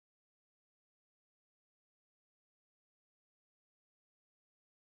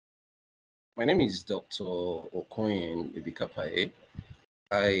My name is Dr. Okoyen Ebikapaye.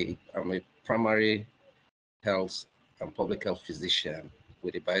 I am a primary health and public health physician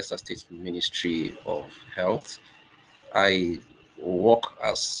with the Bayelsa State Ministry of Health. I work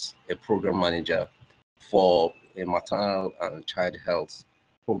as a program manager for a maternal and child health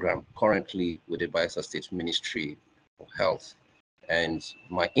program currently with the Bayelsa State Ministry of Health. And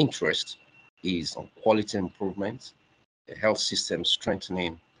my interest is on quality improvement, the health system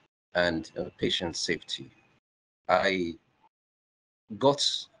strengthening, and patient safety. I got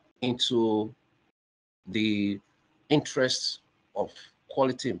into the interests of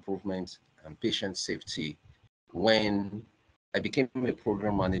quality improvement and patient safety when I became a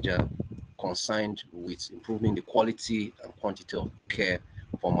program manager concerned with improving the quality and quantity of care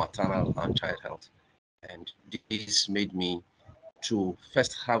for maternal and child health. And this made me to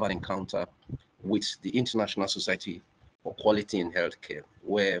first have an encounter with the International Society for Quality in Healthcare,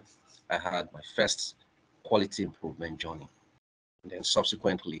 where I had my first quality improvement journey. And then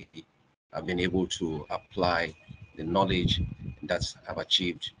subsequently, I've been able to apply the knowledge that I've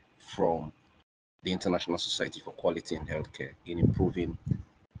achieved from the International Society for Quality in Healthcare in improving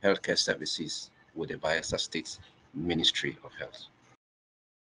healthcare services with the Bayelsa State Ministry of Health.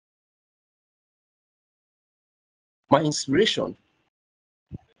 My inspiration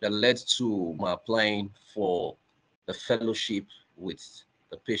that led to my applying for the fellowship with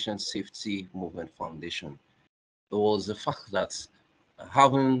the Patient Safety Movement Foundation was the fact that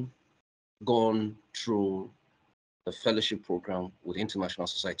having gone through the fellowship program with International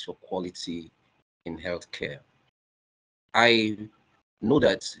Society for Quality in Healthcare, I know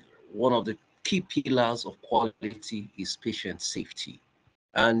that one of the key pillars of quality is patient safety.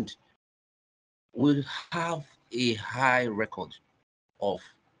 And we have a high record of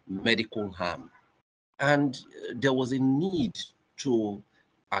medical harm. And there was a need to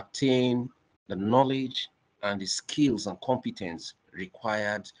attain the knowledge and the skills and competence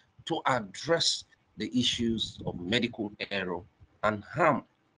required to address the issues of medical error and harm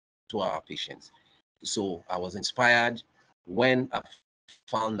to our patients. So I was inspired when I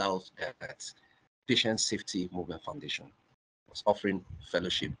found out that Patient Safety Movement Foundation was offering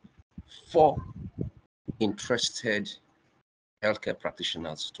fellowship for interested healthcare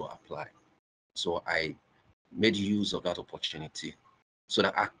practitioners to apply. So I made use of that opportunity so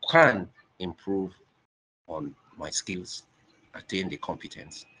that I can improve on my skills, attain the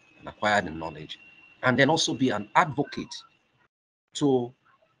competence, and acquire the knowledge, and then also be an advocate to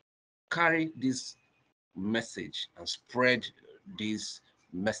carry this message and spread this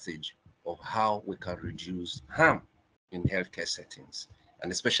message of how we can reduce harm in healthcare settings,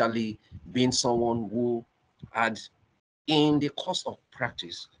 and especially being someone who had, in the course of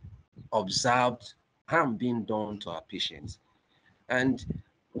practice, observed harm being done to our patients. And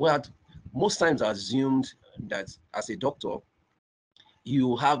we had most times assumed that as a doctor,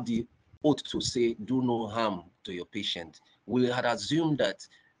 you have the oath to say, do no harm to your patient. We had assumed that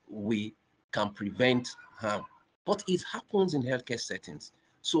we can prevent harm, but it happens in healthcare settings.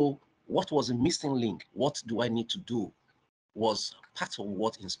 So, what was a missing link? What do I need to do? Was part of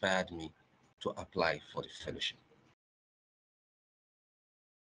what inspired me to apply for the fellowship.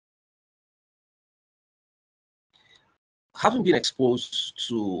 Having been exposed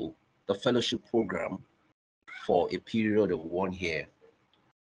to the fellowship program for a period of 1 year,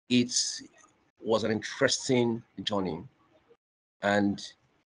 it was an interesting journey, and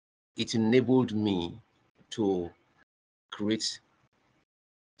it enabled me to create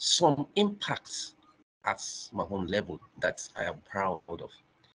some impacts at my own level that I am proud of.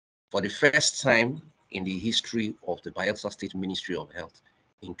 For the first time in the history of the Bayelsa State Ministry of Health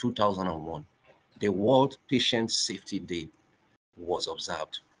in 2001, the World Patient Safety Day was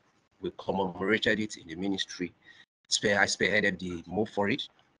observed. We commemorated it in the ministry. I spearheaded the move for it,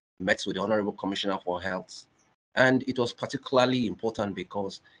 met with the Honorable Commissioner for Health, and it was particularly important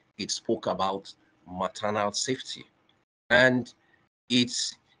because it spoke about maternal safety. And it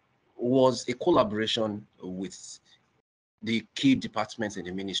was a collaboration with the key departments in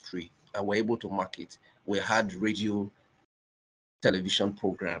the ministry, and we're able to market. We had radio, television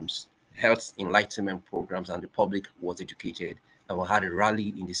programs, health enlightenment programs, and the public was educated. And we had a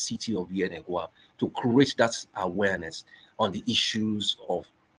rally in the city of Yenegua to create that awareness on the issues of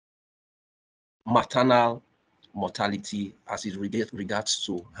maternal mortality as it regards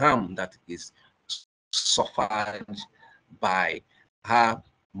to harm that is suffered by her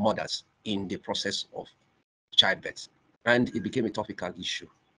mothers in the process of childbirth. And it became a topical issue.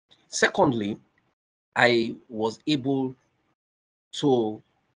 Secondly, I was able to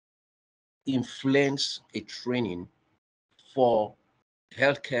influence a training for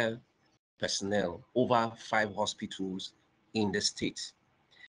healthcare personnel over 5 hospitals in the state.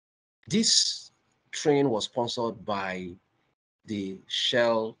 This training was sponsored by the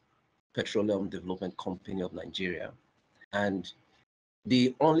Shell Petroleum Development Company of Nigeria, and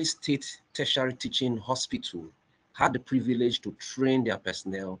the only state tertiary teaching hospital had the privilege to train their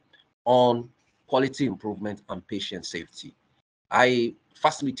personnel on quality improvement and patient safety. I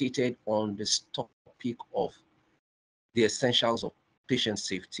facilitated on this topic of the essentials of patient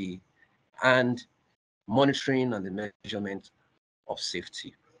safety and monitoring and the measurement of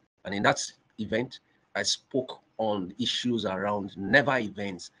safety. And in that event, I spoke on issues around never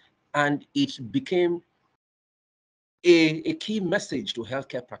events, and it became a key message to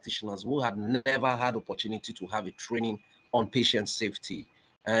healthcare practitioners who had never had opportunity to have a training on patient safety.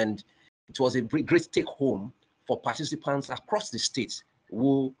 And it was a great take home for participants across the state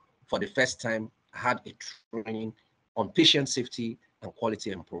who, for the first time, had a training on patient safety and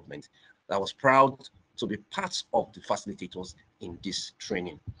quality improvement. I was proud to be part of the facilitators in this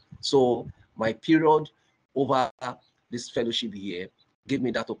training. So my period over this fellowship year gave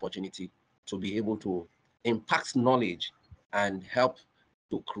me that opportunity to be able to impact knowledge and help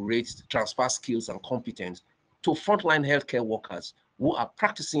to create transfer skills and competence to frontline healthcare workers who are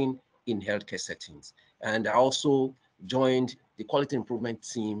practicing in healthcare settings. And I also joined the quality improvement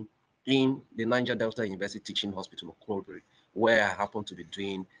team in the Niger Delta University Teaching Hospital of Clobury, where I happen to be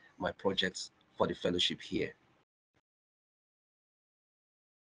doing my projects for the fellowship here.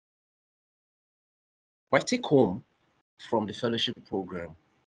 My take home from the fellowship program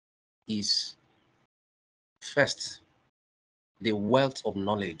is first, the wealth of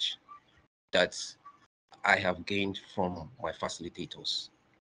knowledge that I have gained from my facilitators,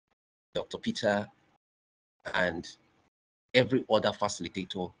 Dr. Peter, and every other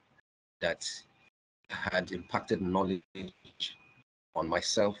facilitator that had impacted knowledge on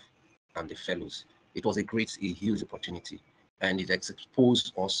myself and the fellows. It was a huge opportunity, and it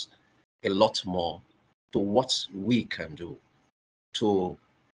exposed us a lot more to what we can do to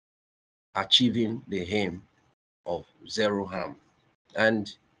achieving the aim of zero harm.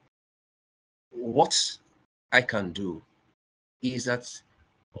 And what I can do is that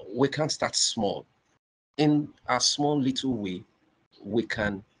we can start small. In a small little way, we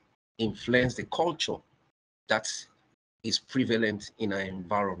can influence the culture that is prevalent in our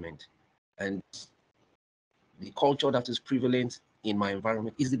environment. And the culture that is prevalent in my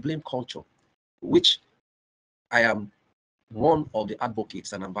environment is the blame culture, which I am one of the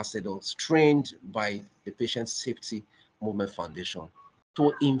advocates and ambassadors trained by the Patient Safety Movement Foundation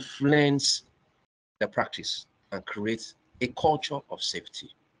to influence the practice and create a culture of safety.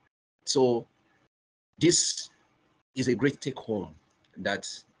 So this is a great take home that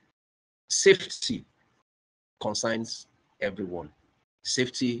safety concerns everyone.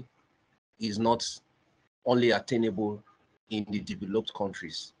 Safety is not only attainable in the developed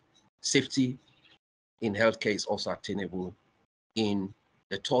countries. Safety in healthcare is also attainable in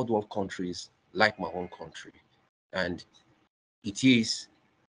the third world countries like my own country. And it is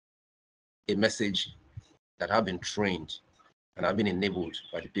a message that I've been trained and I've been enabled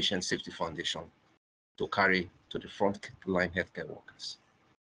by the Patient Safety Foundation to carry to the front line healthcare workers.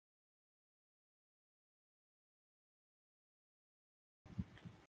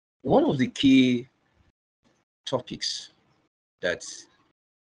 One of the key topics that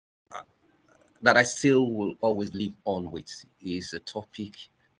that I still will always live on with is a topic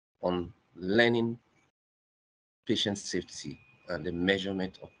on learning patient safety and the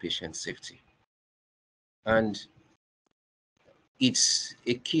measurement of patient safety. And it's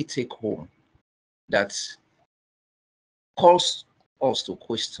a key take home that calls us to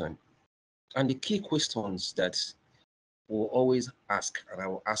question. And the key questions that we'll always ask, and I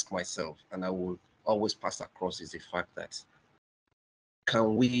will ask myself, and I will always pass across is the fact that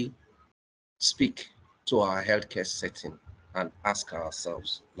can we speak to our healthcare setting and ask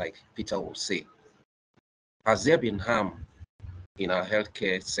ourselves, like Peter will say, has there been harm in our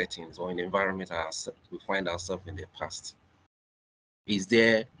healthcare settings or in the environment we find ourselves in the past? Is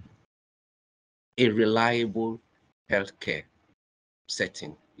there a reliable healthcare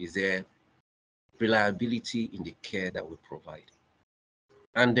setting? Is there reliability in the care that we provide?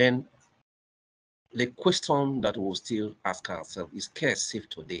 And then the question that we'll still ask ourselves, is care safe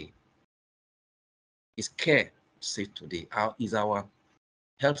today? Is care safe today? Is our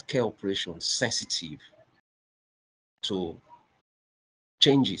healthcare operation sensitive to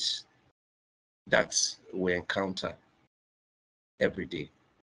changes that we encounter every day?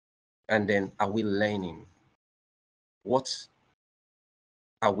 And then are we learning? What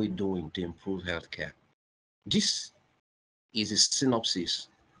are we doing to improve healthcare? This is a synopsis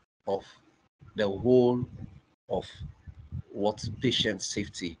of the whole of what patient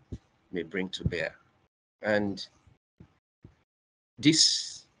safety may bring to bear. And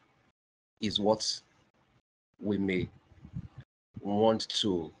this is what we may want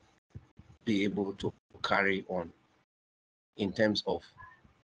to be able to carry on in terms of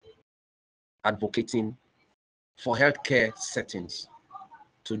advocating for healthcare settings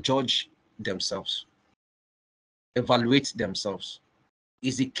to judge themselves, evaluate themselves.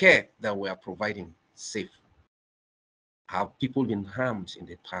 Is the care that we are providing safe? Have people been harmed in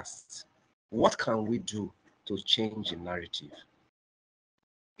the past? What can we do to change the narrative?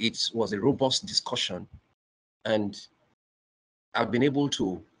 It was a robust discussion, and I've been able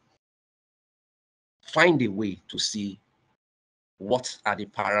to find a way to see what are the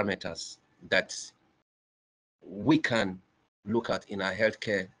parameters that we can look at in a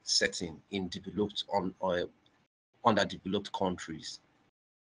healthcare setting in developed or underdeveloped countries.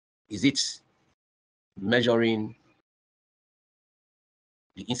 Is it measuring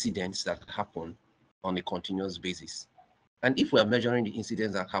the incidents that happen on a continuous basis? And if we are measuring the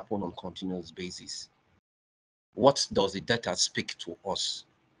incidents that happen on a continuous basis, what does the data speak to us?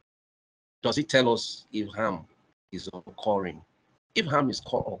 Does it tell us if harm is occurring? If harm is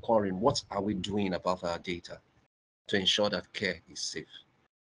occurring, what are we doing about our data to ensure that care is safe?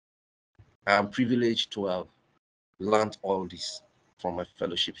 I am privileged to have learned all this from my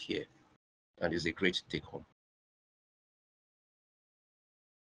fellowship here, and it's a great take home.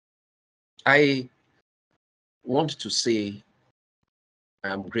 I want to say I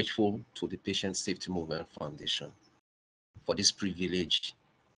am grateful to the Patient Safety Movement Foundation for this privilege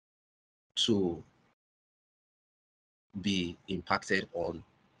to be impacted on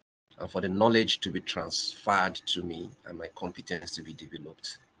and for the knowledge to be transferred to me and my competence to be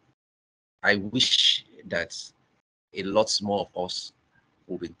developed. I wish that a lot more of us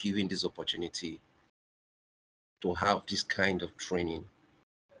will be given this opportunity to have this kind of training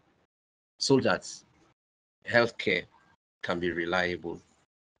so that healthcare can be reliable,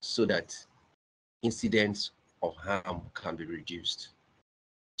 so that incidents of harm can be reduced,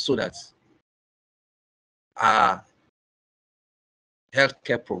 so that our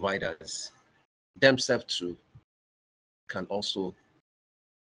healthcare providers themselves too can also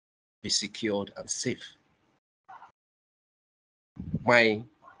be secured and safe. My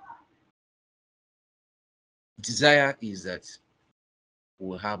desire is that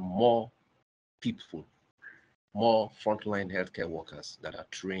we'll have more people, more frontline healthcare workers that are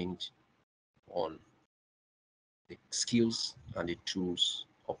trained on the skills and the tools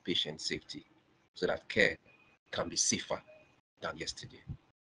of patient safety so that care can be safer than yesterday.